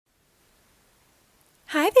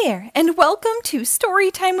Hi there, and welcome to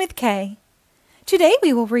Storytime with Kay. Today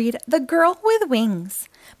we will read The Girl with Wings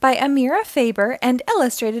by Ameera Faber and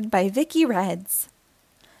illustrated by Vicky Reds.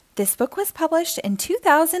 This book was published in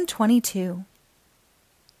 2022.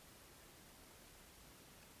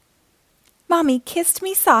 Mommy kissed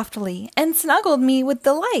me softly and snuggled me with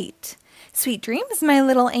delight. Sweet dreams, my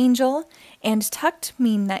little angel, and tucked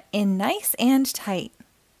me in nice and tight.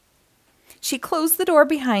 She closed the door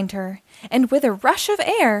behind her, and with a rush of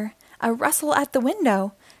air, a rustle at the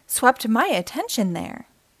window, swept my attention there.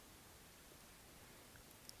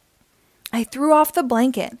 I threw off the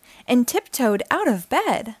blanket and tiptoed out of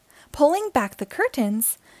bed, pulling back the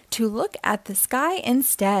curtains to look at the sky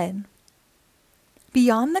instead.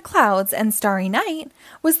 Beyond the clouds and starry night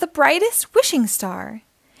was the brightest wishing star,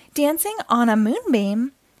 dancing on a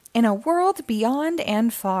moonbeam in a world beyond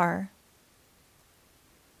and far.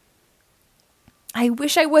 I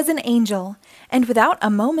wish I was an angel, and without a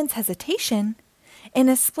moment's hesitation, in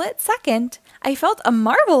a split second, I felt a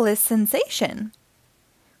marvelous sensation.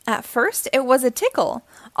 At first, it was a tickle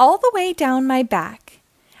all the way down my back,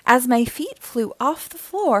 as my feet flew off the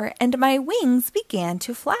floor and my wings began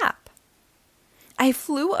to flap. I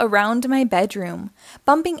flew around my bedroom,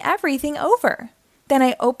 bumping everything over. Then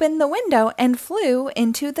I opened the window and flew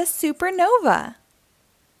into the supernova.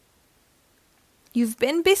 "You've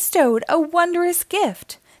been bestowed a wondrous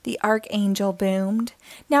gift," the archangel boomed.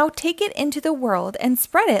 "Now take it into the world and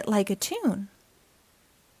spread it like a tune."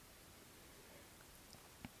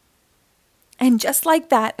 And just like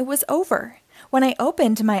that, it was over. When I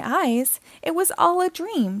opened my eyes, it was all a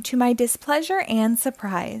dream to my displeasure and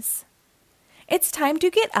surprise. "It's time to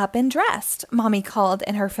get up and dressed," Mommy called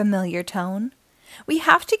in her familiar tone. "We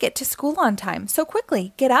have to get to school on time, so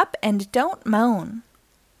quickly, get up and don't moan."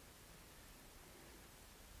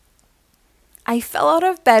 I fell out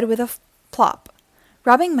of bed with a plop,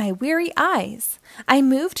 rubbing my weary eyes. I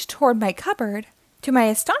moved toward my cupboard, to my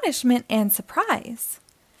astonishment and surprise.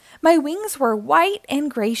 My wings were white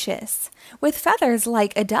and gracious, with feathers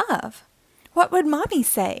like a dove. What would Mommy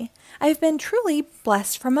say? I've been truly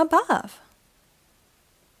blessed from above.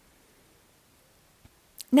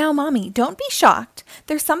 "Now, Mommy, don't be shocked.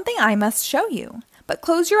 There's something I must show you. But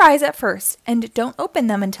close your eyes at first, and don't open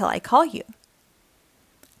them until I call you."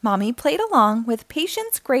 Mommy played along with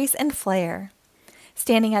patience, grace, and flair.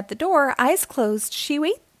 Standing at the door, eyes closed, she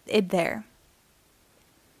waited there.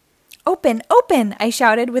 "Open, open!" I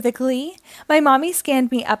shouted with a glee. My Mommy scanned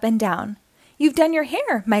me up and down. "You've done your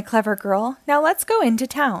hair, my clever girl. Now let's go into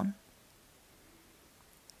town."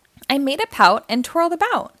 I made a pout and twirled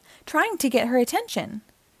about, trying to get her attention.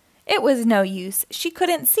 It was no use. She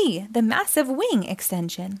couldn't see the massive wing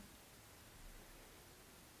extension.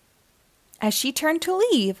 As she turned to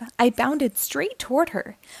leave, I bounded straight toward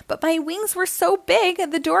her, but my wings were so big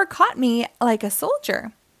the door caught me like a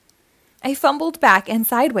soldier. I fumbled back and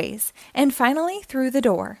sideways, and finally through the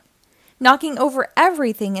door, knocking over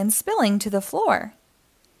everything and spilling to the floor.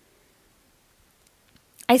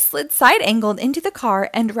 I slid side-angled into the car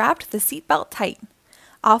and wrapped the seatbelt tight.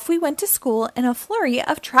 Off we went to school in a flurry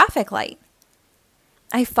of traffic light.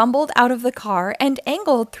 I fumbled out of the car and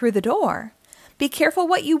angled through the door. Be careful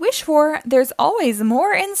what you wish for, there's always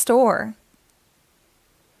more in store.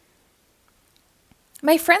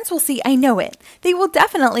 My friends will see I know it. They will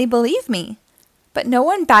definitely believe me. But no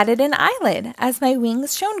one batted an eyelid as my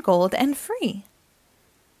wings shone gold and free.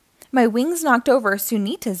 My wings knocked over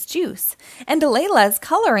Sunita's juice and Layla's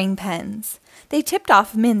coloring pens. They tipped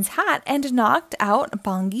off Min's hat and knocked out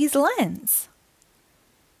Bongi's lens.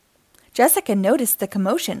 Jessica noticed the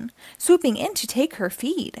commotion, swooping in to take her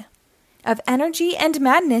feed. Of energy and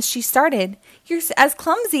madness she started, "You're as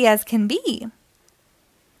clumsy as can be."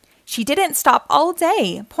 She didn't stop all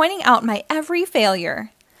day, pointing out my every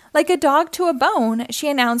failure. Like a dog to a bone, she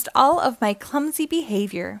announced all of my clumsy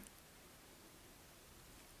behavior.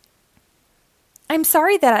 "I'm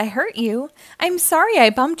sorry that I hurt you. I'm sorry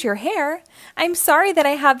I bumped your hair. I'm sorry that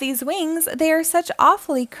I have these wings. They are such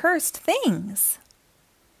awfully cursed things."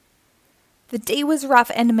 The day was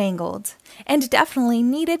rough and mangled, and definitely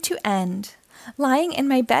needed to end. Lying in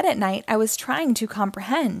my bed at night, I was trying to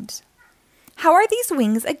comprehend. How are these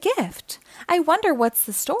wings a gift? I wonder what's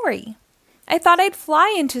the story. I thought I'd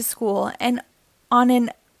fly into school and on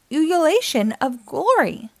an ululation of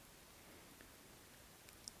glory.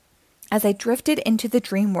 As I drifted into the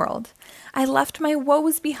dream world, I left my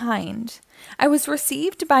woes behind. I was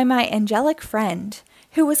received by my angelic friend,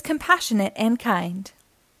 who was compassionate and kind.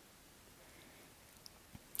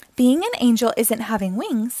 Being an angel isn't having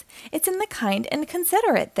wings, it's in the kind and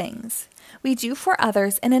considerate things we do for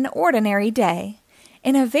others in an ordinary day,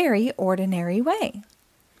 in a very ordinary way.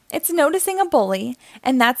 It's noticing a bully,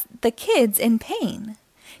 and that's the kids in pain.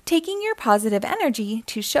 Taking your positive energy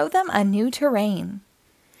to show them a new terrain.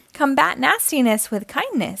 Combat nastiness with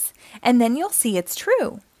kindness, and then you'll see it's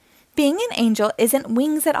true. Being an angel isn't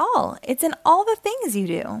wings at all. It's in all the things you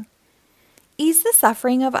do. Ease the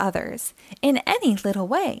suffering of others in any little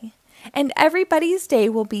way, and everybody's day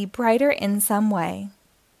will be brighter in some way.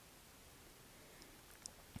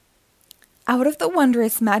 Out of the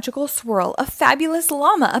wondrous magical swirl, a fabulous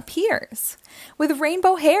llama appears, with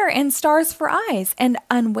rainbow hair and stars for eyes and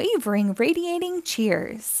unwavering radiating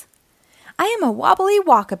cheers. I am a wobbly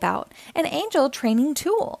walkabout, an angel training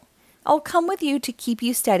tool. I'll come with you to keep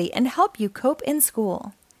you steady and help you cope in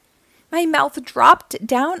school. My mouth dropped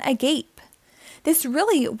down agape. This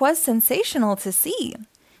really was sensational to see.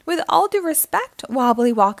 With all due respect,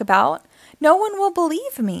 wobbly walkabout, no one will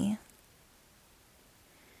believe me.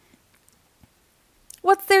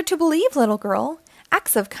 What's there to believe, little girl?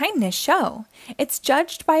 Acts of kindness show. It's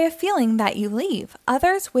judged by a feeling that you leave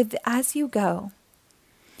others with as you go.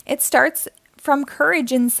 It starts from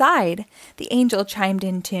courage inside, the angel chimed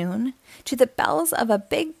in tune, to the bells of a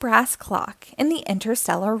big brass clock in the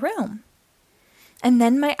interstellar room. And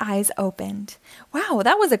then my eyes opened. Wow,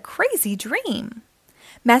 that was a crazy dream.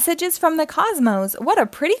 Messages from the cosmos, what a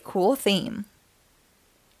pretty cool theme.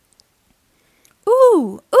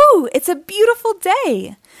 Ooh, ooh, it's a beautiful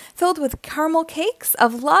day, filled with caramel cakes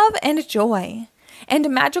of love and joy, and a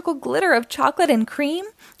magical glitter of chocolate and cream.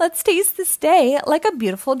 Let's taste this day like a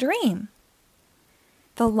beautiful dream.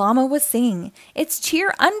 The llama was singing, its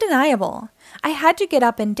cheer undeniable. I had to get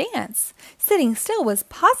up and dance. Sitting still was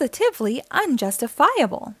positively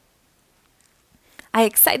unjustifiable. I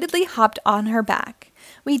excitedly hopped on her back.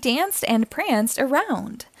 We danced and pranced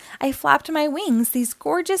around. I flapped my wings, these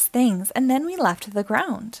gorgeous things, and then we left the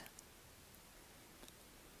ground.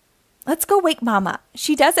 Let's go wake Mama.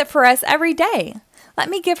 She does it for us every day. Let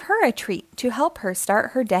me give her a treat to help her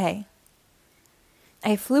start her day.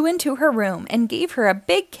 I flew into her room and gave her a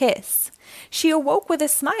big kiss. She awoke with a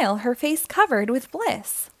smile, her face covered with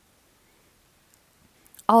bliss.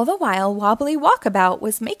 All the while, Wobbly Walkabout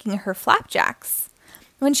was making her flapjacks.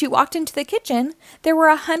 When she walked into the kitchen, there were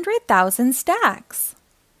 100,000 stacks.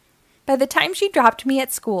 By the time she dropped me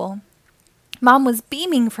at school, Mom was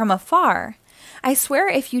beaming from afar. I swear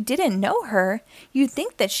if you didn't know her, you'd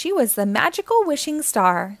think that she was the magical wishing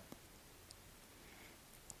star.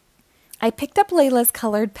 I picked up Layla's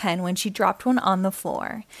colored pen when she dropped one on the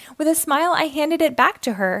floor. With a smile, I handed it back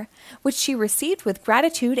to her, which she received with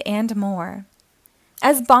gratitude and more.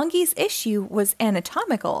 As Bongi's issue was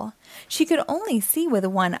anatomical, she could only see with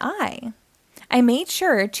one eye. I made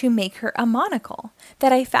sure to make her a monocle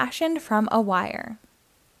that I fashioned from a wire.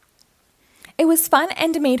 It was fun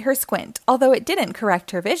and made her squint, although it didn't correct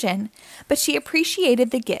her vision, but she appreciated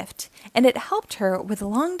the gift, and it helped her with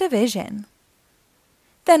long division.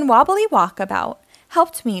 Then Wobbly Walkabout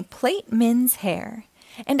helped me plait Min's hair,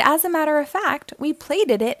 and as a matter of fact, we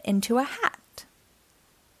plaited it into a hat.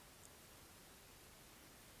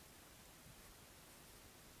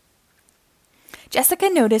 Jessica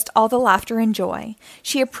noticed all the laughter and joy.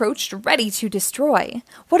 She approached, ready to destroy.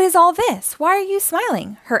 "What is all this? Why are you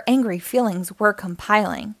smiling?" Her angry feelings were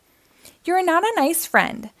compiling. "You're not a nice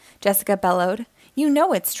friend," Jessica bellowed. "You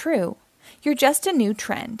know it's true. You're just a new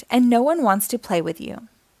trend, and no one wants to play with you."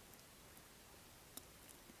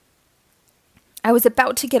 I was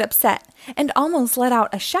about to get upset and almost let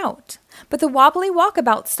out a shout, but the Wobbly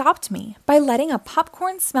Walkabout stopped me by letting a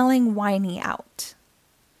popcorn-smelling whiny out.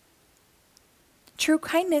 True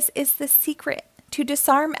kindness is the secret to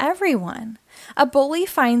disarm everyone. A bully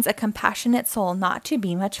finds a compassionate soul not to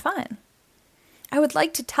be much fun. I would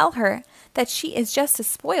like to tell her that she is just a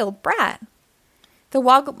spoiled brat. The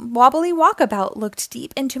Wobbly Walkabout looked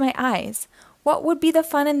deep into my eyes. What would be the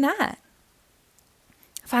fun in that?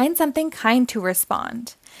 Find something kind to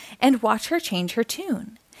respond, and watch her change her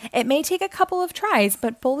tune. It may take a couple of tries,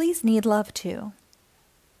 but bullies need love too.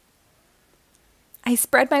 I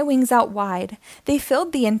spread my wings out wide. They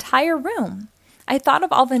filled the entire room. I thought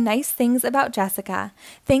of all the nice things about Jessica,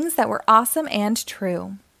 things that were awesome and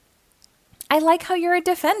true. I like how you're a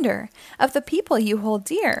defender of the people you hold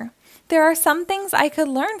dear. There are some things I could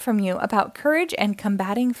learn from you about courage and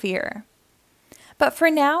combating fear. But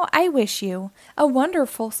for now, I wish you a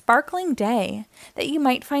wonderful, sparkling day, that you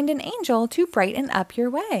might find an angel to brighten up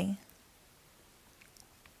your way.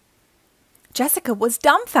 Jessica was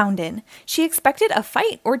dumbfounded. She expected a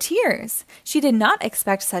fight or tears. She did not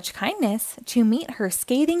expect such kindness to meet her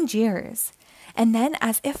scathing jeers. And then,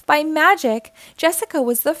 as if by magic, Jessica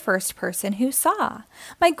was the first person who saw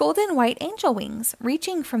my golden white angel wings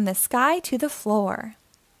reaching from the sky to the floor.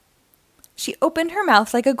 She opened her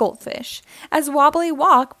mouth like a goldfish, as Wobbly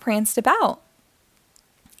Walk pranced about.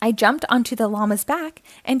 I jumped onto the llama's back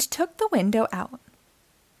and took the window out.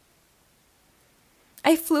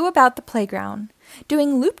 I flew about the playground,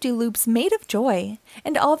 doing loop-de-loops made of joy,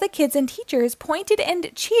 and all the kids and teachers pointed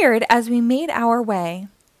and cheered as we made our way.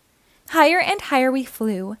 Higher and higher we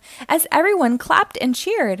flew, as everyone clapped and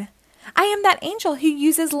cheered. I am that angel who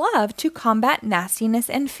uses love to combat nastiness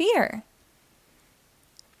and fear.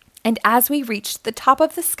 And as we reached the top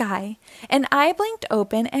of the sky, an eye blinked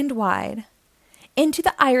open and wide. Into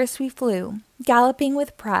the iris we flew, galloping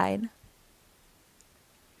with pride.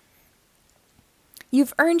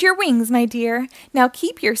 You've earned your wings, my dear. Now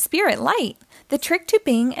keep your spirit light. The trick to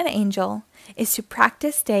being an angel is to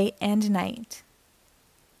practice day and night.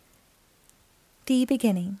 The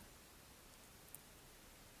beginning.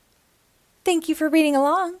 Thank you for reading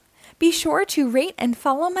along. Be sure to rate and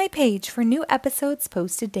follow my page for new episodes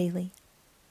posted daily.